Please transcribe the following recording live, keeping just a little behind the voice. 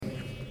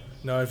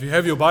Now, if you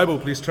have your Bible,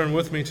 please turn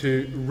with me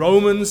to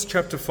Romans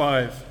chapter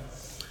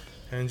 5.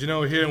 And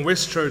here in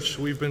West Church,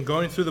 we've been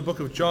going through the book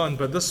of John,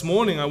 but this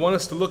morning I want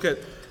us to look at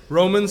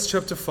Romans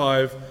chapter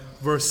 5,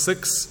 verse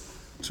 6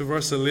 to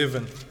verse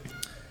 11.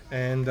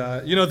 And,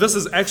 this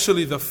is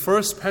actually the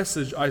first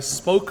passage I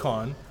spoke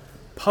on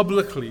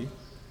publicly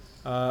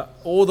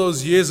all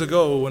those years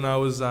ago when I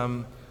was,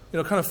 kind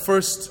of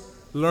first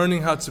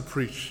learning how to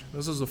preach.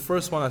 This was the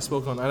first one I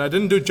spoke on, and I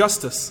didn't do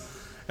justice.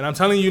 And I'm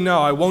telling you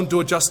now, I won't do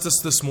it justice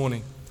this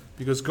morning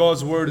because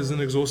God's word is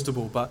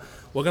inexhaustible. But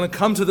we're going to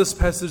come to this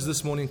passage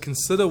this morning,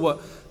 consider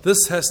what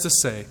this has to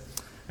say.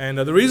 And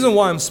the reason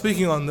why I'm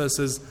speaking on this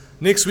is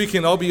next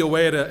weekend I'll be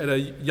away at a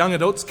young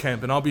adults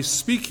camp, and I'll be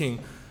speaking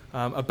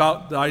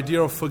about the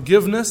idea of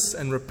forgiveness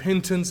and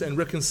repentance and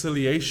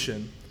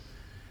reconciliation.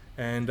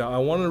 And I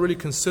want to really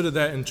consider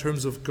that in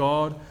terms of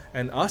God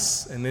and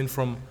us, and then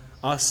from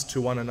us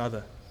to one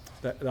another.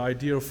 The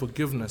idea of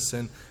forgiveness.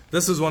 And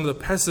this is one of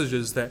the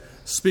passages that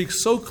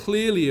speaks so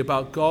clearly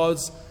about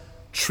God's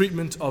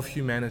treatment of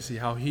humanity,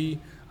 how He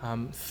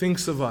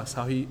thinks of us,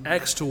 how He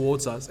acts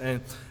towards us.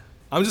 And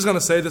I'm just going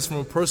to say this from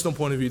a personal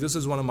point of view. This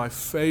is one of my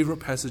favorite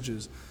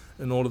passages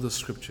in all of the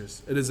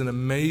Scriptures. It is an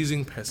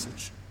amazing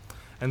passage.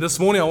 And this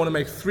morning I want to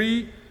make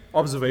 3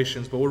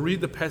 observations, but we'll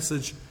read the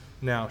passage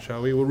now,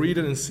 shall we? We'll read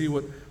it and see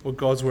what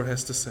God's Word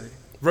has to say.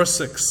 Verse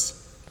 6.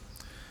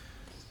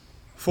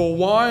 For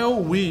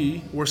while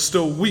we were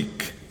still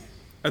weak,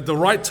 at the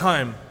right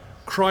time,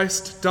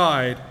 Christ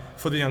died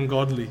for the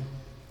ungodly.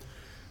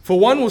 For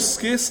one will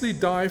scarcely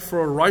die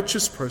for a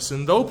righteous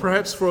person, though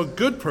perhaps for a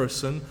good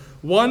person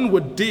one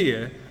would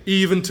dare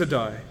even to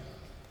die.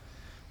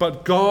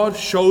 But God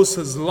shows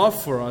His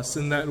love for us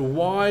in that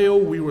while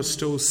we were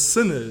still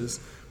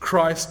sinners,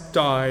 Christ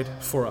died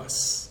for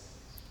us.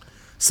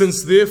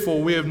 Since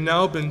therefore we have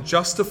now been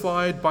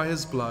justified by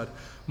His blood,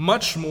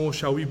 much more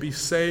shall we be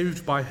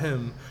saved by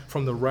Him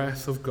from the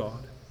wrath of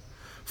God.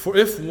 For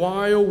if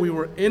while we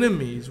were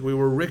enemies we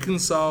were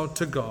reconciled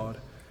to God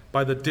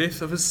by the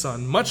death of His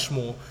Son, much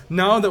more,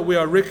 now that we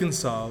are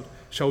reconciled,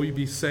 shall we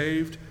be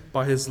saved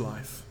by His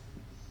life.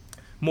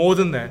 More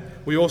than that,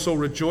 we also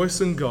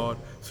rejoice in God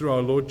through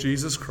our Lord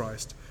Jesus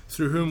Christ,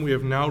 through whom we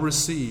have now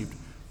received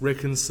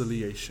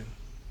reconciliation.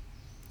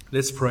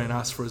 Let's pray and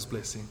ask for His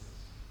blessing.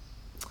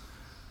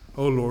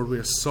 Oh Lord, we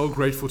are so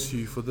grateful to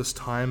You for this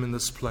time and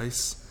this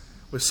place.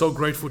 We're so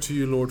grateful to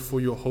You, Lord,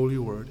 for Your holy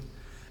word.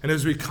 And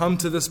as we come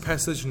to this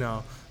passage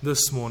now,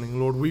 this morning,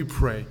 Lord, we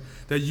pray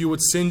that You would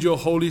send Your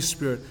Holy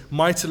Spirit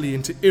mightily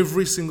into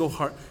every single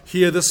heart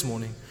here this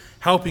morning,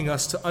 helping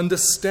us to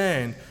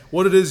understand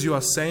what it is You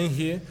are saying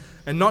here,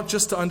 and not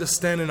just to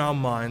understand in our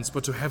minds,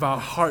 but to have our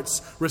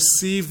hearts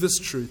receive this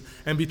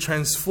truth and be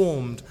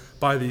transformed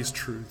by these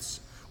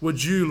truths.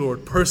 Would You,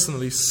 Lord,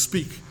 personally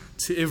speak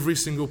to every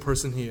single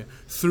person here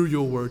through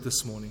Your word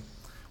this morning.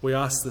 We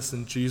ask this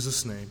in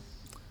Jesus' name.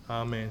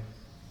 Amen.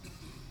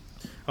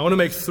 I want to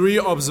make 3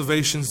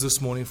 observations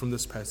this morning from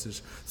this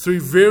passage. 3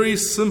 very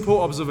simple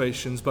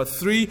observations, but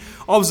 3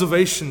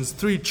 observations,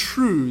 3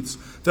 truths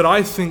that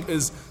I think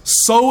is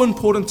so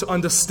important to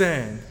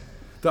understand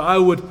that I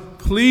would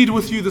plead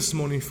with you this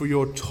morning for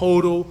your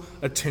total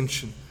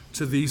attention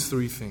to these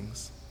 3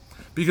 things.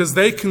 Because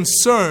they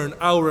concern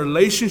our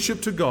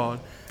relationship to God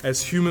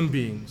as human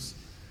beings.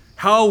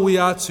 How we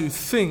are to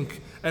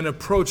think and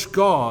approach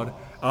God,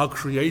 our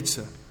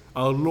Creator,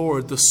 our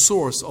Lord, the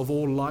source of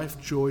all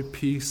life, joy,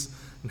 peace,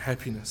 and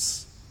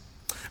happiness.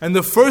 And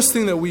the first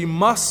thing that we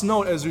must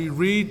note as we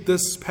read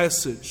this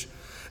passage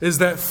is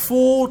that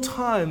 4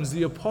 times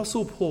the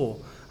Apostle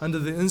Paul, under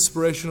the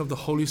inspiration of the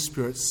Holy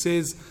Spirit,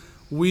 says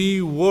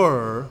we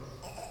were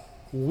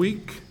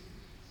weak,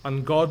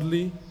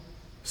 ungodly,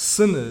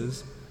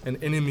 sinners,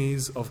 and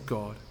enemies of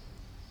God.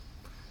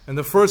 And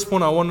the first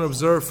point I want to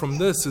observe from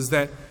this is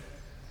that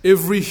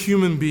every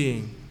human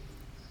being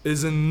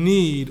is in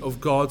need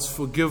of God's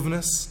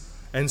forgiveness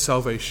and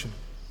salvation.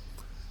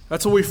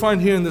 That's what we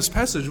find here in this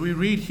passage. We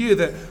read here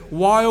that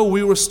while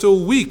we were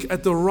still weak,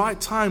 at the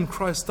right time,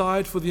 Christ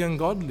died for the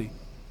ungodly.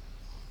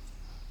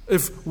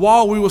 If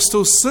while we were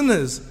still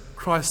sinners,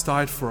 Christ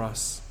died for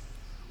us.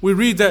 We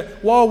read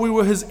that while we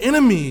were His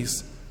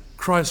enemies,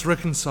 Christ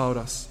reconciled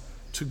us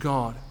to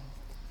God.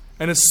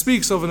 And it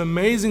speaks of an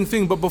amazing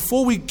thing. But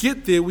before we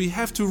get there, we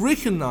have to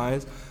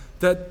recognize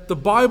that the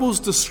Bible's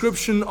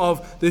description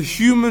of the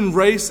human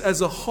race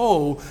as a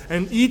whole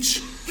and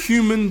each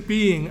human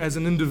being as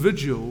an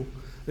individual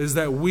is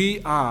that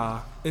we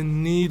are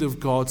in need of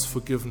God's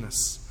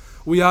forgiveness.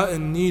 We are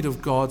in need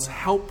of God's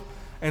help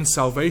and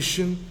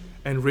salvation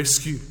and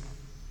rescue.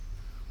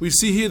 We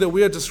see here that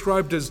we are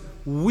described as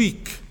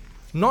weak,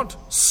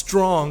 not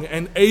strong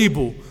and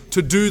able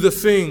to do the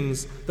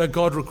things that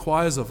God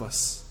requires of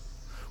us.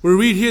 We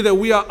read here that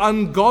we are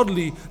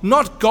ungodly,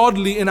 not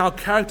godly in our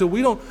character.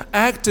 We don't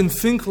act and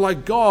think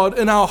like God.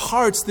 In our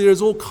hearts, there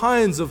is all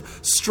kinds of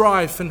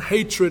strife and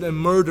hatred and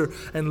murder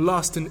and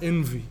lust and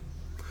envy.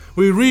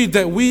 We read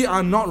that we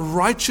are not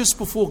righteous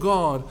before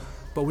God,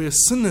 but we are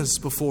sinners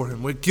before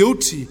Him. We're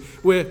guilty.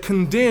 We're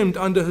condemned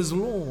under His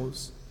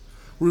laws.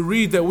 we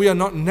read that we are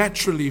not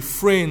naturally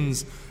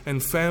friends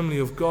and family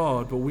of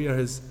God, but we are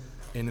His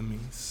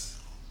enemies.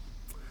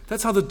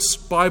 That's how the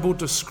Bible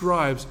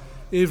describes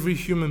every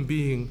human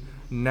being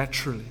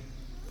naturally,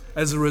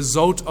 as a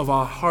result of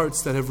our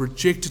hearts that have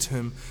rejected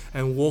Him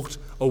and walked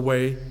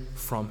away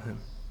from Him.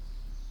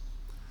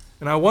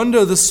 And I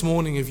wonder this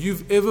morning if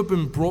you've ever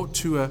been brought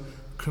to a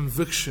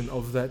conviction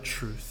of that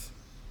truth.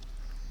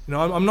 You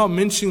know, I'm not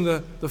mentioning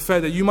the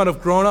fact that you might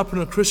have grown up in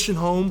a Christian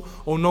home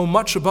or know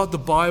much about the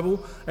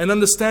Bible and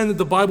understand that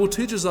the Bible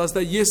teaches us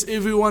that yes,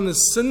 everyone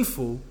is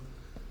sinful.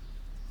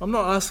 I'm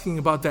not asking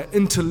about that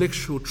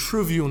intellectual,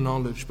 trivial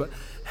knowledge, but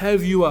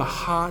have you a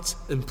heart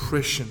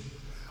impression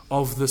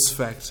of this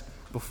fact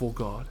before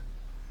God?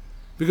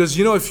 Because,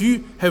 you know, if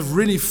you have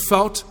really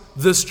felt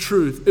this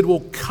truth, it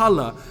will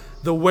color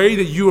the way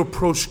that you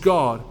approach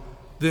God.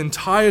 The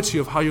entirety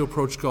of how you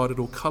approach God, it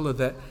will color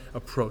that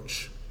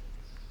approach.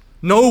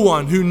 No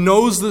one who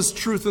knows this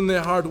truth in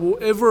their heart will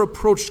ever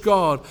approach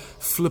God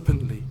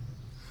flippantly.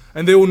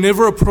 And they will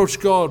never approach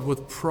God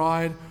with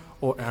pride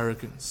or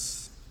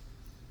arrogance.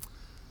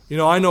 You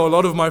know, I know a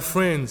lot of my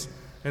friends,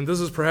 and this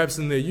is perhaps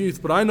in their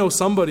youth, but I know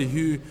somebody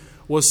who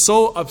was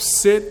so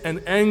upset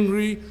and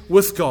angry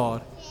with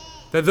God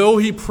that though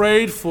he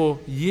prayed for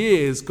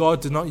years,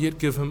 God did not yet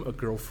give him a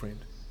girlfriend.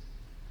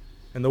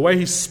 And the way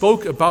he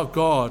spoke about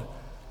God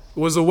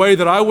was a way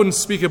that I wouldn't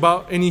speak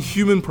about any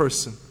human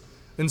person,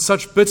 in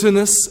such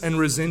bitterness and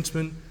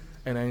resentment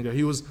and anger.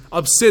 He was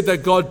upset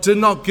that God did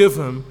not give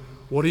him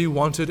what he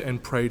wanted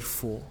and prayed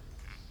for.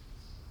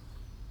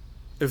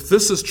 If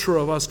this is true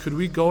of us, could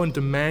we go and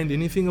demand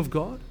anything of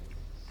God?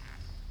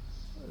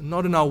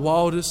 Not in our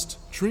wildest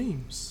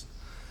dreams.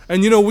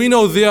 And you know, we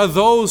know there are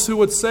those who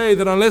would say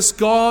that unless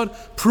God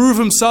prove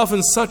Himself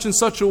in such and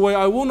such a way,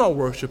 I will not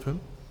worship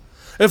Him.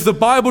 If the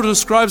Bible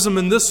describes Him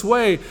in this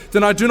way,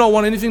 then I do not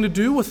want anything to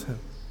do with Him.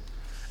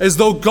 As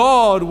though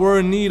God were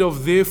in need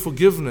of their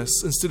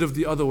forgiveness instead of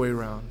the other way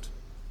around.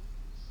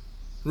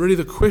 Really,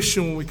 the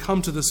question when we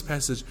come to this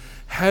passage,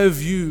 have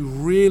you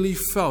really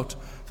felt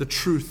the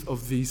truth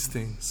of these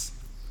things?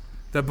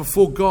 That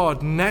before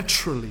God,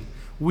 naturally,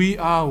 we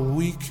are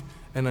weak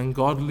and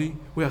ungodly.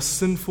 We are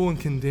sinful and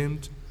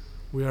condemned.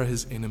 We are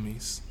His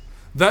enemies.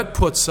 That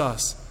puts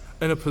us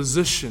in a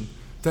position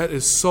that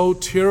is so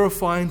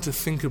terrifying to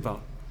think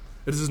about.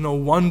 It is no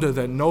wonder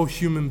that no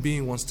human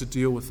being wants to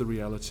deal with the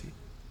reality.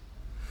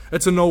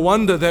 It's a no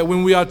wonder that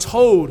when we are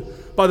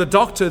told by the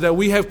doctor that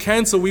we have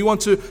cancer, we want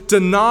to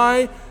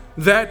deny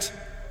that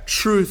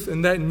truth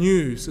and that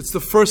news. It's the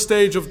first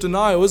stage of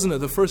denial, isn't it?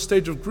 The first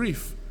stage of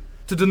grief.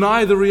 To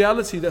deny the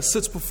reality that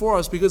sits before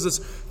us because it's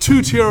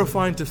too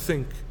terrifying to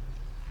think.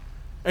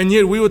 And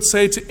yet we would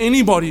say to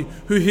anybody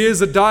who hears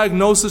a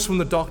diagnosis from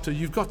the doctor,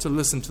 you've got to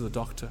listen to the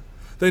doctor.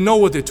 They know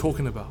what they're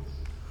talking about.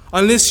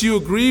 Unless you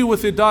agree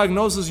with their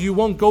diagnosis, you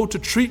won't go to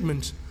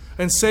treatment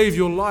and save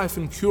your life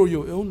and cure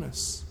your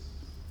illness.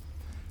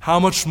 How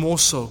much more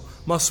so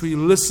must we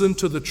listen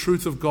to the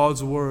truth of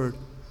God's Word?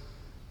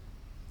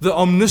 The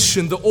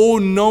omniscient, the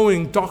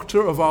all-knowing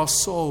doctor of our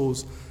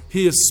souls,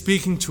 He is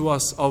speaking to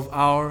us of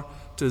our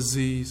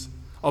disease,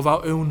 of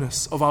our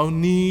illness, of our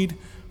need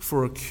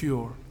for a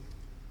cure.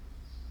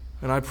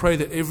 And I pray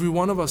that every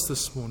one of us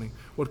this morning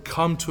would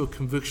come to a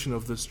conviction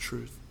of this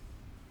truth.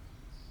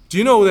 Do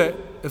you know that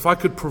if I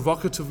could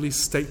provocatively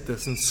state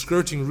this and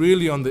skirting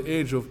really on the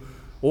edge of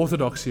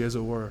orthodoxy as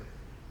it were,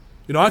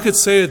 you know, I could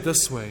say it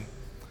this way.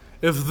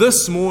 If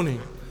this morning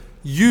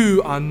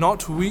you are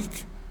not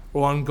weak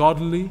or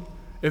ungodly,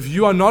 if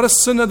you are not a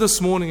sinner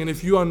this morning, and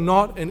if you are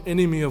not an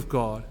enemy of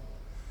God,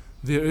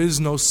 there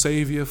is no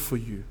Savior for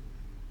you.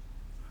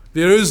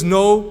 There is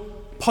no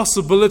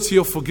possibility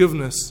of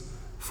forgiveness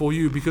for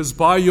you, because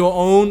by your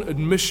own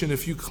admission,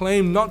 if you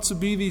claim not to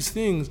be these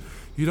things,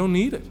 you don't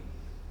need it.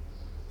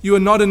 You are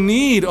not in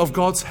need of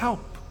God's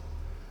help.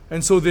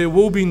 And so there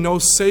will be no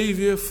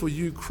Savior for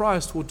you.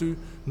 Christ will do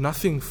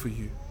nothing for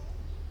you.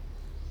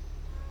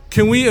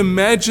 Can we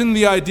imagine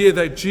the idea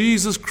that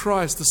Jesus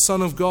Christ, the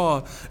Son of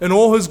God, in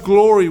all His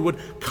glory would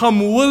come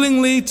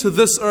willingly to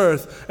this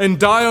earth and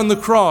die on the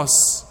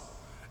cross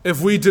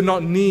if we did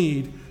not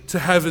need to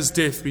have His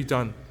death be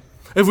done?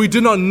 If we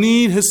did not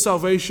need His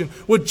salvation?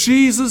 Would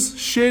Jesus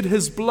shed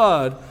His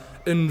blood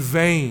in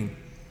vain?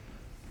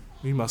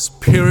 We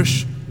must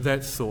perish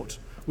that thought.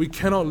 We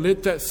cannot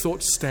let that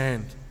thought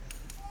stand.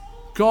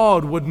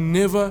 God would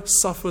never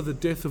suffer the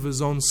death of His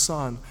own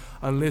Son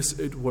unless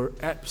it were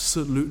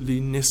absolutely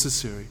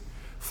necessary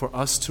for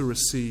us to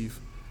receive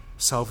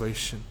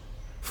salvation,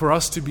 for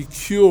us to be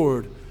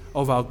cured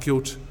of our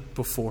guilt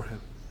before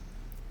Him.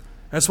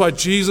 That's why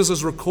Jesus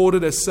is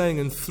recorded as saying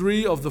in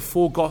 3 of the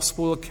 4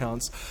 gospel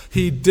accounts,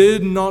 He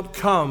did not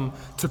come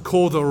to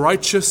call the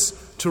righteous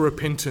to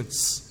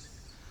repentance,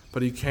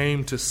 but He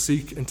came to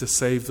seek and to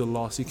save the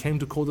lost. He came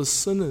to call the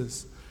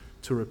sinners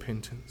to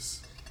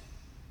repentance.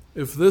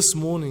 If this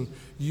morning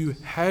you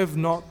have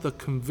not the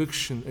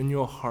conviction in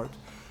your heart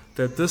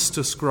that this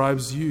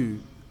describes you,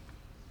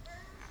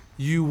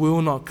 you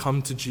will not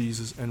come to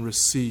Jesus and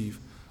receive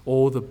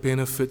all the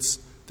benefits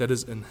that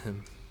is in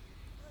Him.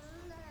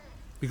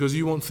 because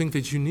you won't think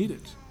that you need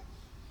it.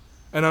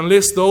 And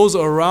unless those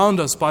around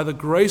us, by the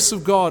grace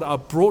of God, are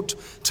brought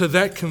to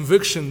that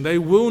conviction, they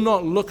will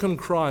not look on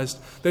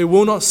Christ. They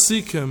will not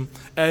seek Him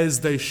as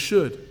they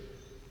should.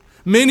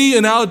 Many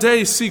in our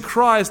day see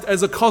Christ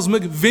as a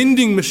cosmic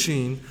vending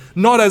machine,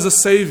 not as a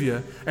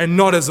Savior and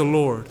not as a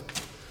Lord.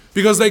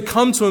 Because they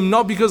come to Him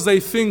not because they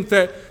think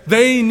that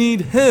they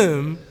need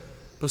Him,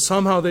 but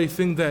somehow they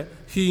think that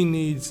He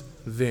needs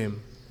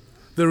them.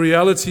 The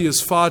reality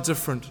is far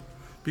different,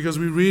 because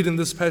we read in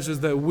this passage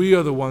that we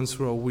are the ones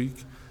who are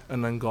weak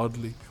and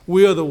ungodly.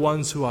 We are the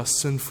ones who are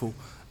sinful,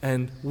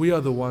 and we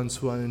are the ones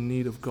who are in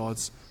need of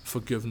God's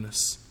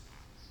forgiveness.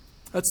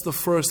 That's the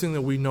first thing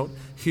that we note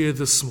here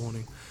this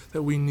morning,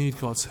 that we need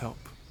God's help.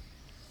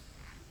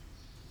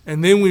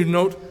 And then we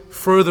note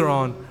further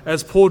on,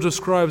 as Paul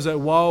describes, that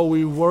while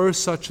we were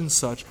such and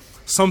such,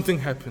 something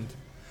happened.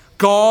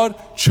 God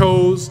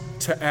chose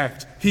to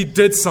act. He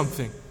did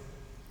something.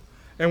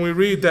 And we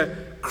read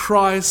that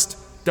Christ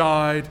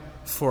died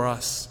for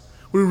us.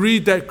 We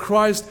read that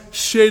Christ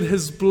shed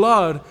His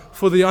blood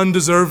for the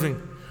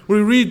undeserving. We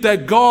read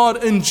that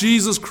God in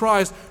Jesus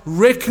Christ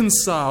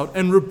reconciled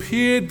and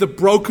repaired the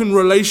broken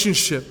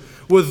relationship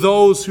with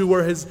those who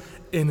were His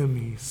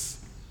enemies.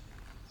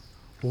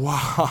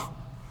 Wow.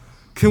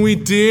 Can we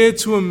dare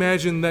to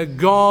imagine that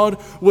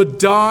God would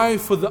die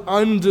for the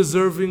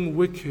undeserving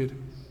wicked?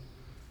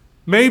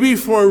 Maybe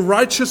for a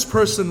righteous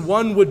person,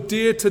 one would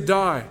dare to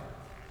die.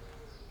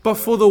 But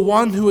for the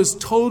one who is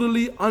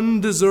totally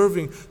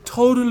undeserving,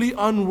 totally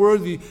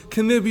unworthy,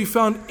 can there be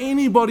found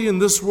anybody in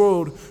this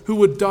world who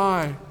would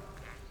die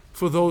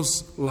for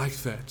those like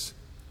that?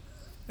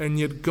 And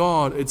yet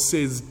God, it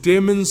says,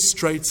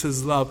 demonstrates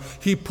His love.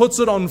 He puts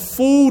it on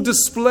full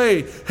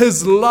display,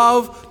 His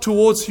love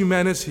towards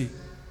humanity,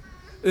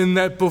 in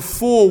that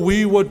before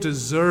we were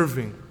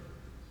deserving,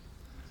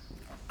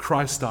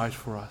 Christ died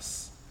for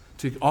us,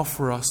 to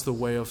offer us the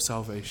way of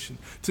salvation,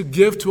 to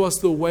give to us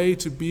the way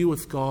to be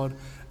with God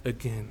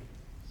again.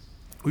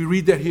 We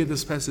read that here,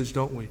 this passage,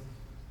 don't we?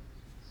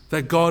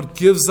 That God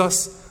gives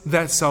us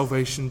that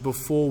salvation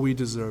before we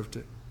deserved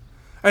it.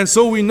 And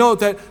so we know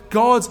that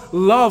God's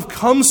love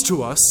comes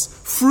to us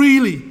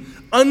freely,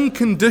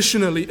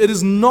 unconditionally. It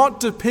is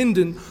not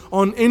dependent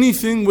on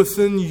anything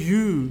within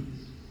you.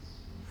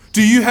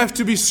 Do you have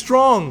to be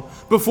strong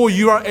before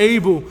you are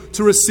able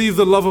to receive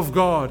the love of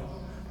God?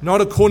 Not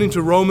according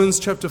to Romans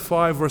chapter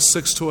 5, verse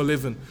 6 to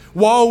 11.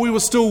 While we were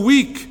still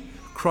weak,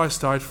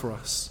 Christ died for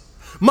us.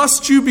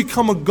 Must you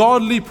become a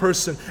godly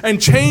person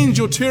and change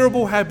your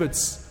terrible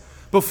habits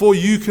before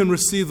you can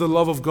receive the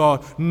love of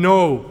God?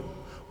 No.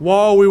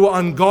 While we were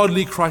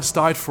ungodly, Christ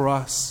died for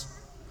us.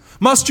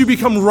 Must you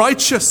become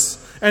righteous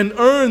and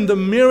earn the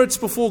merits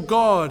before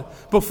God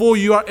before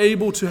you are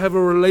able to have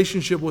a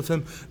relationship with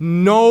Him?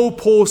 No,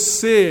 Paul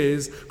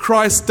says,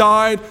 Christ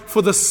died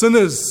for the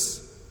sinners.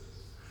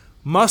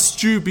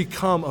 Must you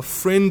become a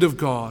friend of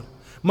God?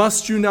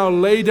 Must you now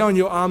lay down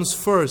your arms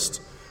first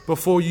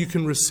before you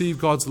can receive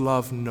God's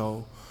love?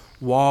 No.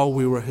 While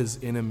we were His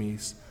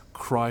enemies,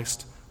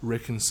 Christ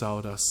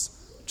reconciled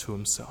us to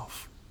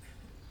Himself.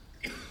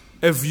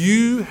 If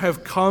you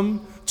have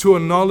come to a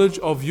knowledge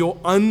of your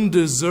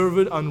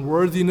undeserved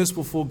unworthiness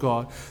before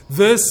God,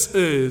 this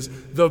is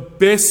the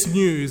best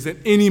news that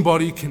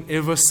anybody can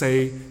ever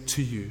say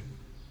to you.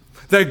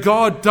 That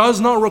God does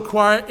not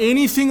require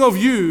anything of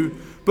you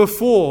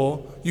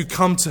before you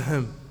come to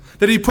Him.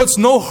 That He puts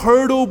no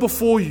hurdle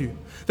before you.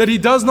 That He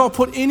does not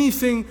put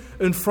anything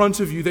in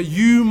front of you that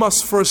you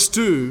must first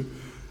do.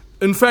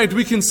 In fact,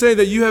 we can say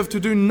that you have to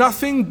do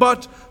nothing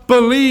but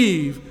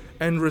believe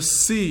and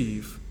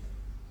receive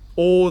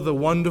all the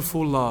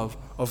wonderful love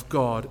of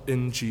God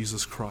in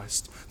Jesus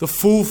Christ. The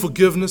full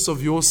forgiveness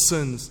of your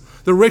sins.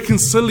 The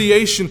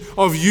reconciliation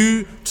of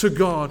you to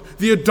God.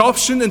 The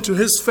adoption into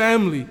His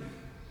family.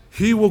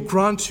 He will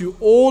grant you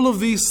all of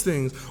these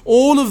things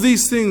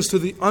to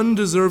the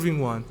undeserving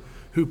one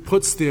who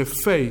puts their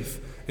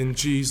faith in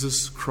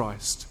Jesus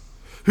Christ,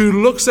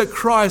 who looks at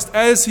Christ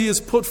as He is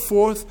put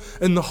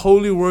forth in the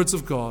holy words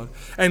of God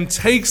and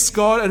takes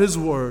God at His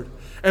word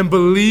and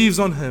believes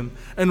on Him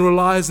and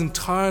relies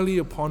entirely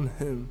upon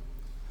Him.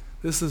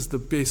 This is the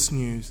best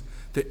news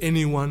that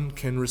anyone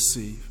can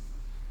receive.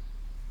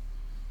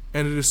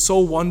 And it is so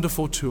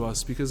wonderful to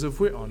us because if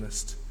we're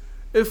honest,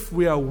 if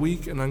we are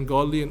weak and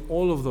ungodly and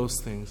all of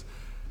those things,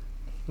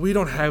 we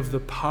don't have the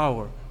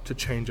power to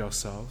change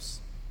ourselves.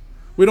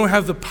 We don't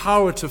have the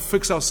power to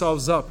fix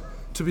ourselves up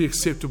to be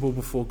acceptable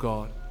before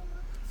God.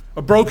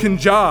 A broken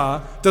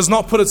jar does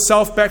not put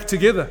itself back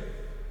together.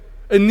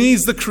 It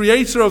needs the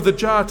creator of the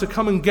jar to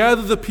come and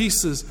gather the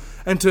pieces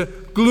and to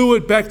glue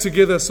it back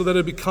together so that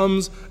it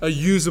becomes a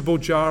usable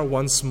jar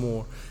once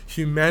more.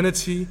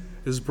 Humanity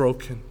is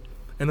broken,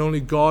 and only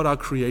God, our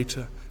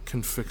Creator,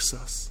 can fix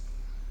us.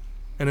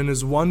 And in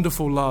His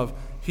wonderful love,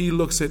 He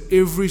looks at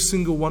every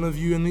single one of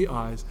you in the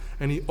eyes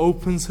and He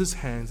opens His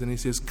hands and He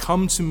says,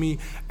 come to me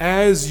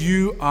as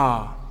you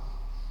are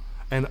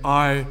and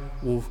I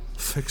will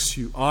fix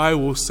you. I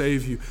will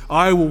save you.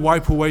 I will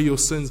wipe away your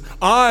sins.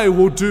 I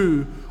will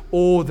do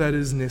all that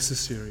is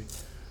necessary.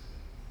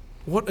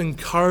 What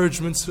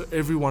encouragement to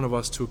every one of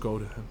us to go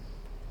to Him.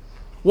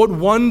 What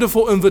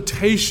wonderful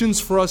invitations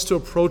for us to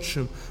approach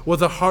Him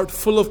with a heart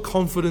full of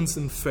confidence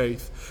and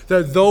faith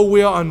that though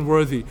we are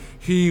unworthy,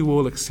 He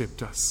will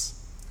accept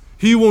us.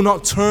 He will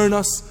not turn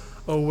us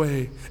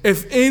away.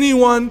 If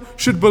anyone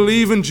should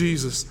believe in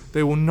Jesus,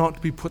 they will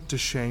not be put to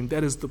shame.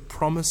 That is the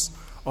promise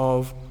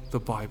of the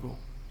Bible.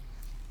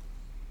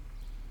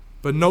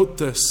 But note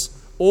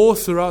this, all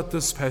throughout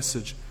this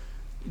passage,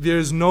 there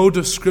is no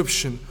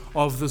description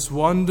of this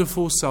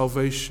wonderful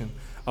salvation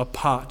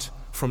apart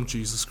from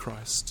Jesus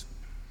Christ.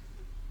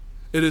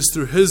 It is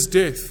through His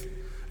death,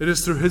 it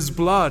is through His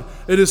blood,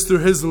 it is through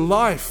His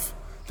life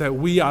that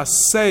we are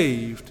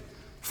saved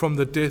from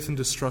the death and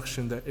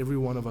destruction that every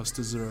one of us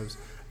deserves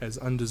as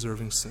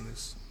undeserving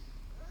sinners.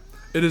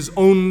 It is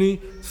only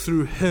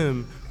through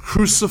Him,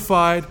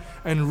 crucified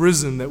and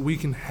risen, that we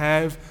can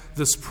have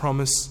this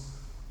promise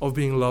of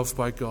being loved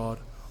by God,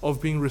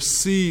 of being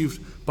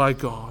received by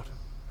God.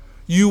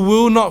 You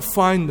will not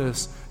find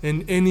this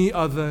in any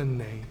other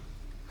name.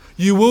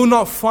 You will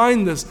not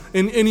find this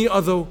in any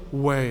other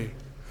way.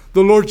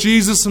 The Lord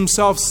Jesus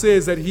Himself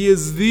says that He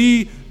is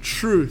the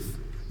truth,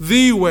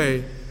 the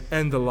way,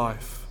 and the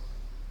life.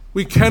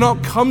 We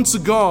cannot come to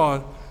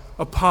God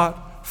apart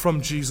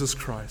from Jesus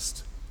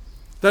Christ.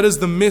 That is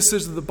the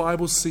message that the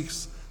Bible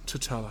seeks to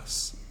tell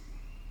us.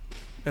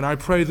 And I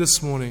pray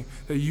this morning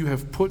that you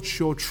have put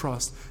your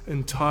trust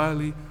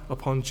entirely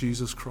upon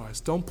Jesus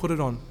Christ. Don't put it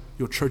on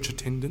your church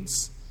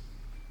attendance.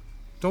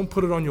 Don't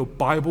put it on your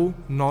Bible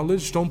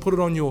knowledge. Don't put it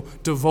on your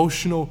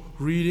devotional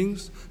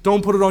readings.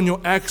 Don't put it on your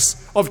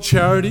acts of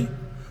charity.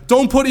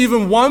 Don't put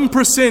even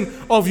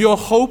 1% of your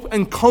hope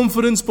and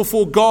confidence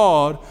before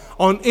God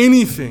on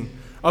anything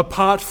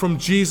apart from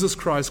Jesus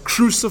Christ,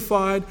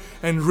 crucified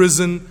and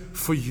risen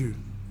for you.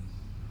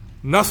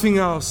 Nothing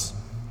else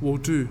will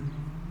do.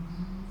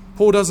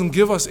 Paul doesn't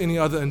give us any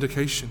other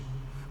indication,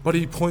 but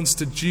he points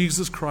to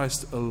Jesus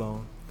Christ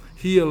alone.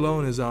 He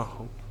alone is our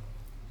hope.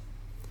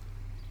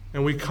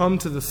 And we come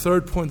to the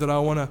third point that I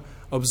want to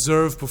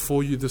observe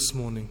before you this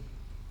morning.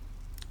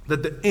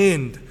 That the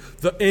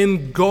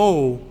end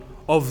goal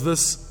of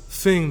this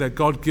thing that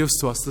God gives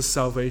to us, this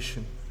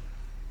salvation.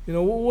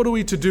 What are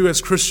we to do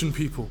as Christian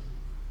people?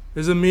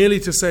 Is it merely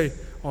to say,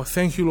 oh,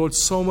 thank you, Lord,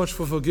 so much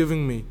for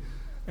forgiving me.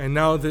 And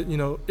now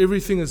that,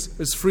 everything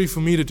is free for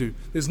me to do.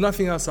 There's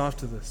nothing else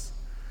after this.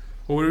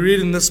 Well, we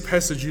read in this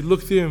passage, you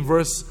look there in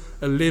verse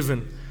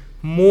 11.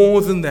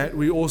 More than that,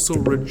 we also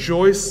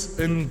rejoice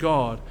in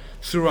God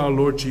through our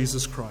Lord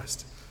Jesus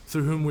Christ,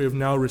 through whom we have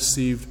now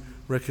received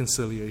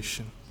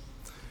reconciliation.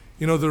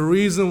 The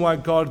reason why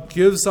God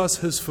gives us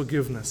His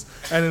forgiveness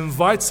and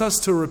invites us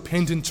to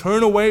repent and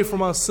turn away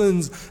from our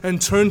sins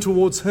and turn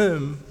towards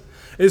Him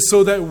is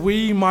so that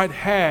we might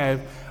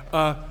have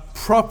a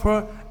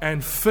proper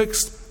and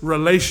fixed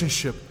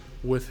relationship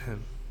with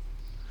Him.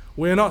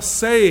 We're not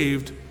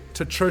saved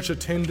to church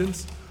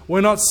attendance.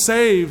 We're not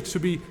saved to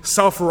be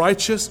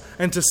self-righteous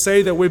and to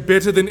say that we're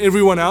better than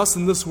everyone else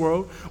in this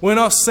world. We're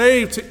not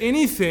saved to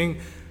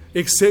anything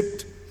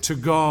except to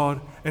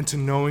God and to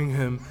knowing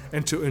Him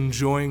and to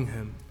enjoying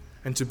Him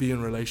and to be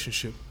in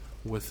relationship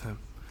with Him.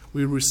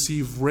 We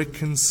receive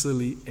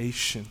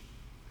reconciliation.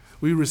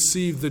 We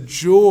receive the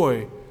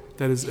joy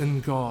that is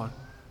in God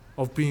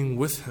of being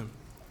with Him.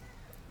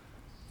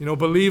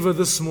 Believer,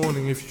 this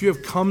morning, if you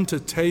have come to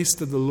taste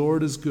that the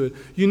Lord is good,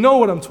 you know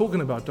what I'm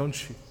talking about,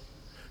 don't you?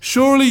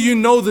 Surely you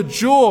know the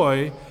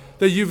joy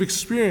that you've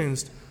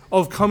experienced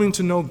of coming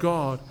to know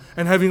God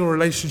and having a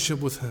relationship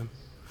with Him,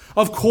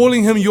 of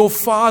calling Him your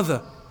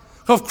Father,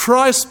 of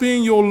Christ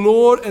being your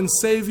Lord and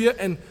Savior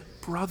and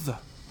brother,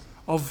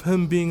 of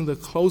Him being the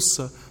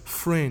closer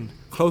friend,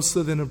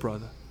 closer than a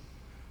brother.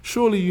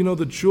 Surely you know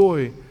the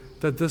joy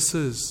that this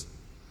is,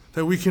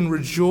 that we can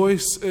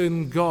rejoice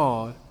in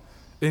God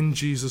in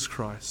Jesus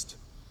Christ.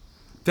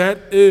 That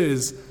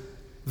is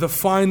the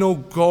final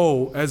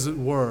goal, as it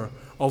were,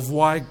 of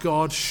why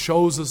God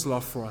shows His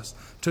love for us,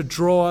 to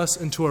draw us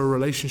into a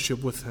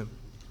relationship with Him.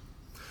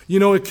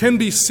 It can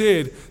be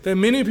said that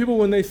many people,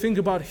 when they think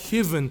about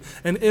heaven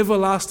and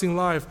everlasting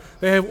life,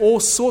 they have all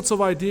sorts of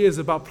ideas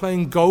about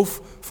playing golf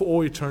for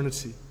all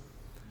eternity.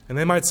 And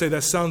they might say,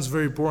 that sounds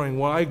very boring.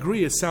 Well, I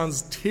agree, it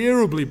sounds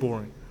terribly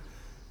boring.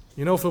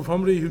 For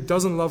somebody who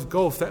doesn't love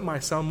golf, that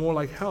might sound more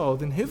like hell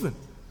than heaven.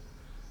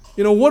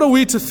 What are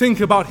we to think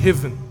about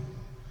heaven?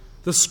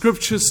 The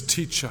Scriptures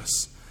teach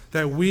us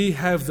that we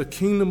have the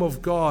kingdom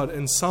of God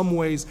in some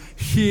ways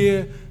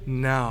here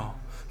now.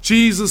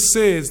 Jesus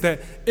says that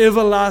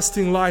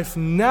everlasting life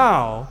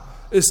now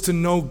is to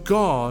know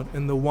God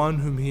and the one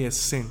whom He has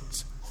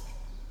sent.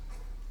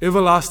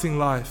 Everlasting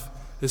life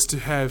is to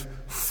have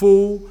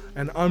full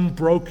and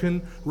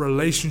unbroken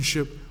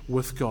relationship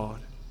with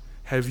God.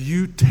 Have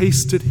you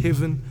tasted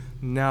heaven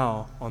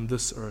now on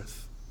this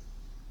earth?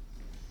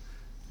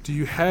 Do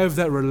you have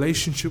that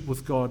relationship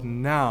with God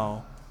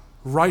now,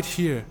 right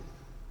here,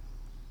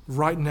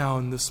 right now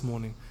in this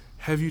morning?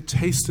 Have you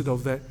tasted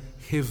of that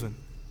heaven?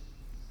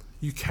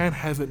 You can't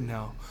have it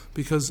now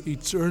because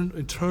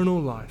eternal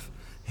life,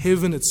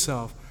 heaven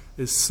itself,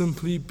 is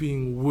simply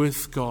being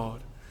with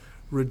God,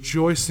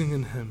 rejoicing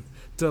in Him,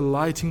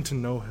 delighting to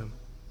know Him.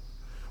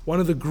 One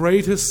of the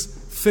greatest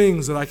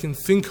things that I can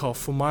think of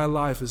for my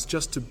life is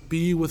just to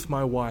be with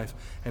my wife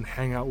and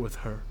hang out with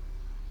her.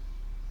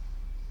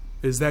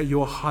 Is that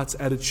your heart's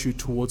attitude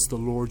towards the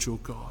Lord your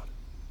God?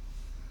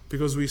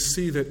 Because we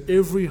see that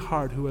every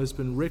heart who has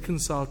been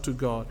reconciled to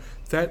God,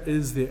 that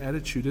is their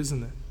attitude,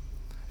 isn't it?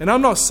 And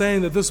I'm not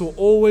saying that this will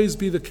always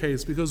be the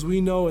case, because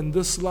we know in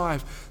this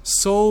life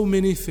so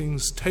many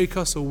things take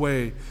us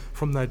away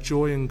from that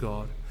joy in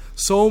God.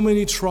 So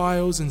many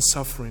trials and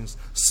sufferings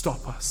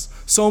stop us.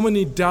 So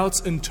many doubts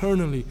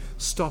internally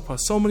stop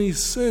us. So many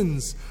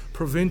sins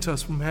prevent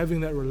us from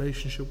having that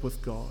relationship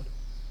with God.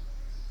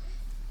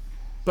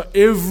 But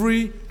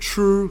every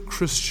true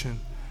Christian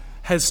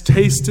has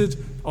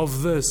tasted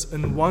of this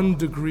in one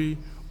degree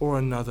or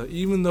another,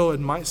 even though it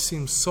might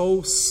seem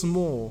so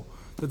small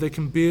that they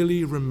can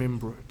barely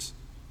remember it.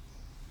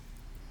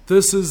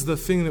 This is the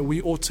thing that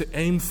we ought to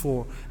aim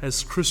for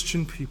as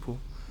Christian people.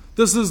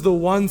 This is the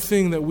one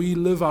thing that we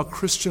live our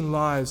Christian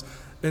lives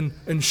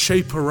in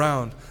shape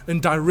around, in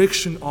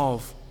direction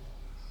of.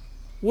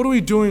 What are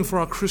we doing for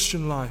our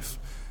Christian life?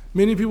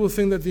 Many people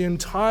think that the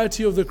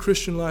entirety of the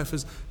Christian life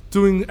is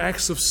doing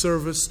acts of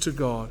service to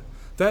God.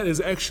 That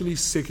is actually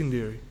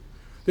secondary.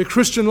 Their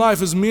Christian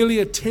life is merely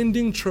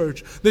attending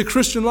church. Their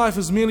Christian life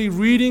is merely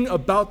reading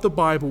about the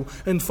Bible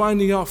and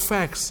finding out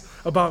facts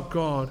about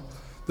God.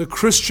 The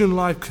Christian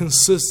life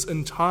consists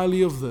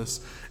entirely of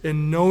this,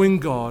 in knowing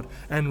God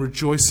and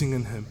rejoicing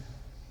in Him.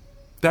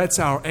 That's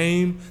our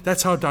aim.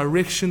 That's our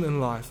direction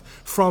in life.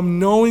 From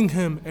knowing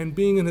Him and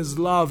being in His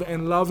love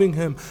and loving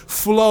Him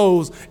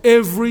flows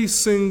every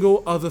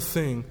single other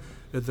thing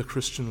in the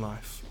Christian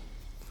life.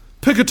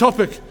 Pick a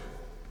topic.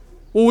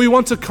 Well, we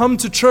want to come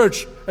to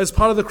church as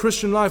part of the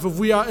Christian life. If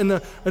we are in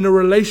a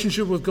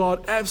relationship with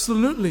God,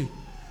 absolutely.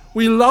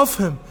 We love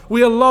Him.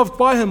 We are loved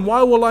by Him.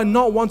 Why will I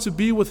not want to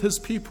be with His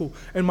people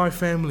and my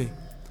family?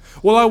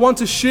 Will I want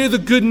to share the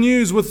good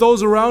news with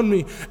those around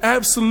me?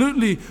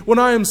 Absolutely. When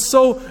I am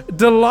so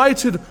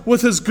delighted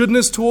with His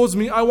goodness towards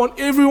me, I want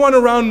everyone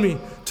around me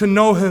to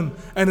know Him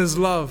and His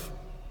love.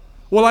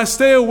 Will I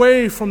stay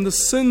away from the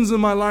sins in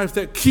my life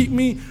that keep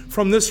me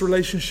from this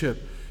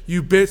relationship?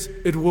 You bet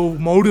it will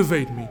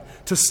motivate me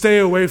to stay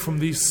away from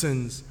these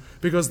sins,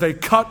 because they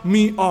cut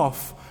me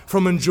off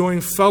from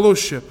enjoying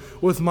fellowship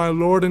with my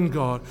Lord and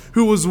God,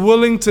 who was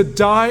willing to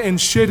die and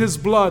shed His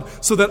blood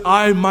so that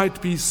I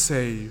might be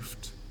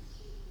saved.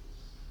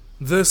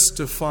 This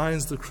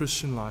defines the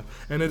Christian life,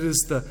 and it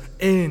is the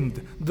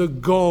end, the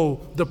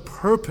goal, the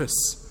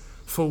purpose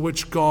for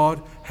which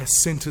God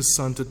has sent His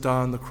Son to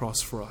die on the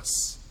cross for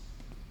us.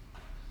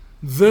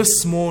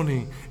 This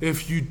morning,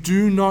 if you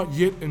do not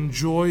yet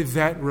enjoy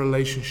that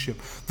relationship,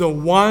 the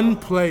one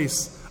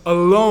place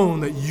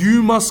alone that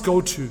you must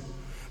go to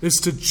is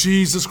to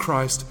Jesus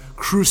Christ,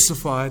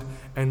 crucified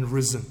and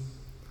risen.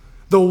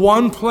 The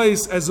one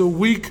place as a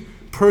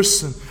weak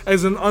person,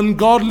 as an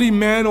ungodly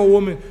man or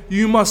woman,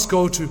 you must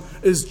go to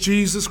is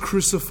Jesus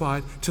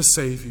crucified to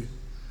save you.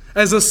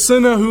 As a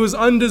sinner who is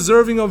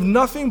undeserving of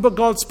nothing but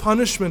God's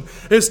punishment,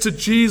 is to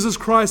Jesus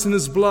Christ and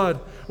His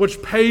blood,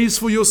 which pays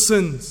for your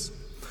sins.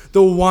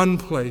 The one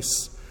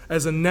place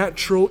as a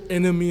natural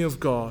enemy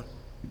of God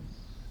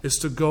is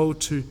to go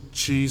to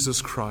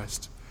Jesus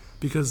Christ,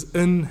 because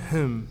in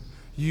Him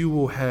you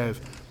will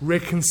have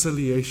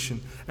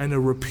reconciliation and a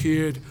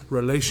repaired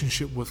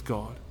relationship with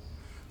God.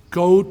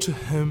 Go to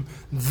Him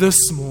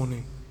this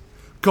morning.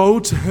 Go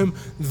to Him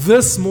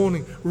this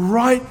morning,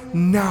 right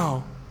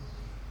now.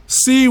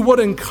 See what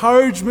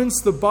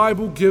encouragements the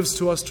Bible gives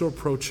to us to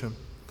approach Him.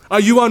 Are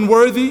you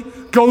unworthy?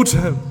 Go to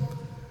Him.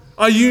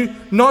 Are you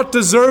not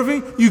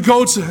deserving? You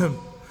go to Him.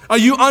 Are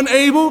you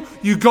unable?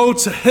 You go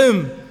to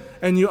Him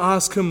and you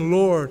ask Him,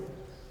 Lord,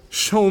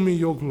 show me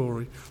your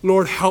glory.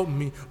 Lord, help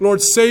me.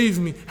 Lord, save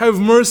me. Have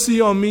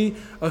mercy on me,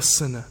 a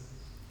sinner.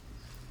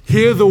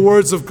 Hear the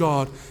words of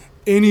God.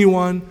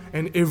 Anyone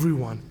and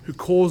everyone who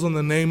calls on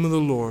the name of the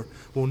Lord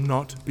will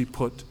not be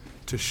put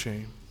to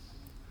shame.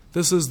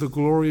 This is the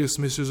glorious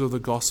message of the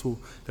gospel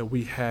that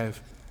we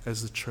have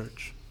as the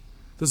church.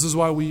 This is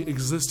why we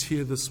exist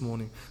here this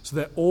morning, so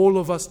that all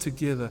of us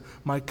together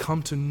might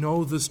come to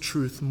know this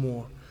truth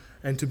more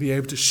and to be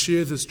able to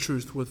share this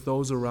truth with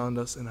those around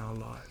us in our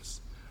lives.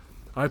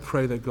 I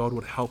pray that God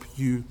would help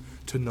you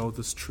to know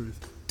this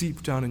truth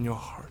deep down in your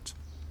heart.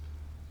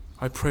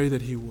 I pray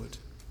that He would.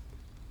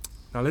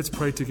 Now let's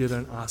pray together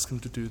and ask Him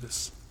to do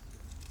this.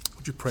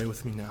 Would you pray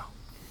with me now?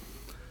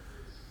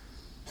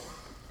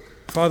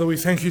 Father, we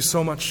thank You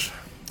so much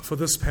for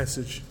this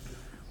passage.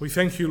 We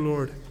thank You,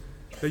 Lord,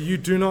 that You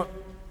do not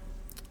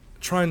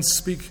try and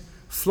speak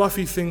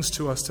fluffy things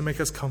to us to make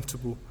us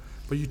comfortable,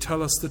 but You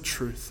tell us the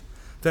truth,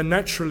 that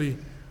naturally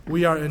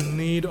we are in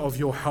need of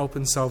Your help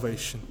and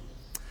salvation.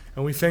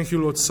 And we thank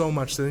You, Lord, so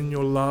much that in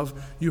Your love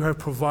You have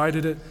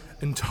provided it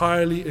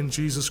entirely in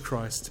Jesus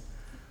Christ.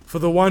 For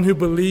the one who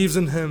believes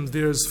in Him,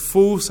 there is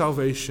full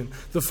salvation,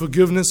 the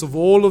forgiveness of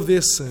all of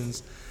their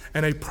sins,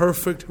 and a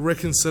perfect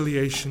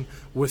reconciliation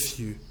with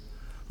You.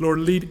 Lord,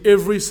 lead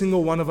every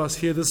single one of us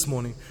here this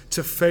morning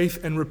to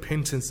faith and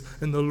repentance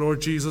in the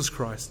Lord Jesus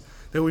Christ,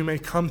 that we may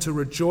come to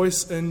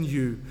rejoice in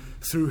you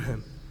through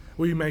him.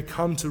 We may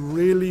come to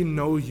really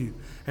know you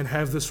and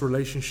have this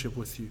relationship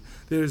with you.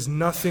 There is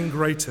nothing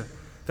greater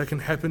that can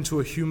happen to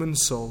a human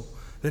soul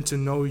than to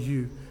know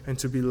you and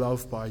to be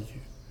loved by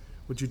you.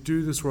 Would you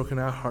do this work in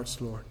our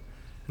hearts, Lord?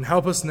 And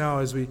help us now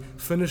as we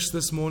finish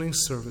this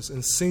morning's service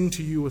and sing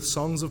to you with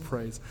songs of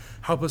praise.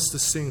 Help us to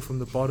sing from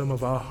the bottom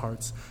of our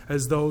hearts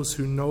as those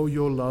who know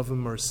your love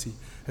and mercy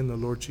in the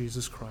Lord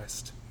Jesus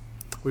Christ.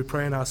 We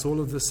pray and ask all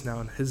of this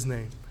now in his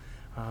name.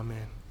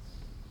 Amen.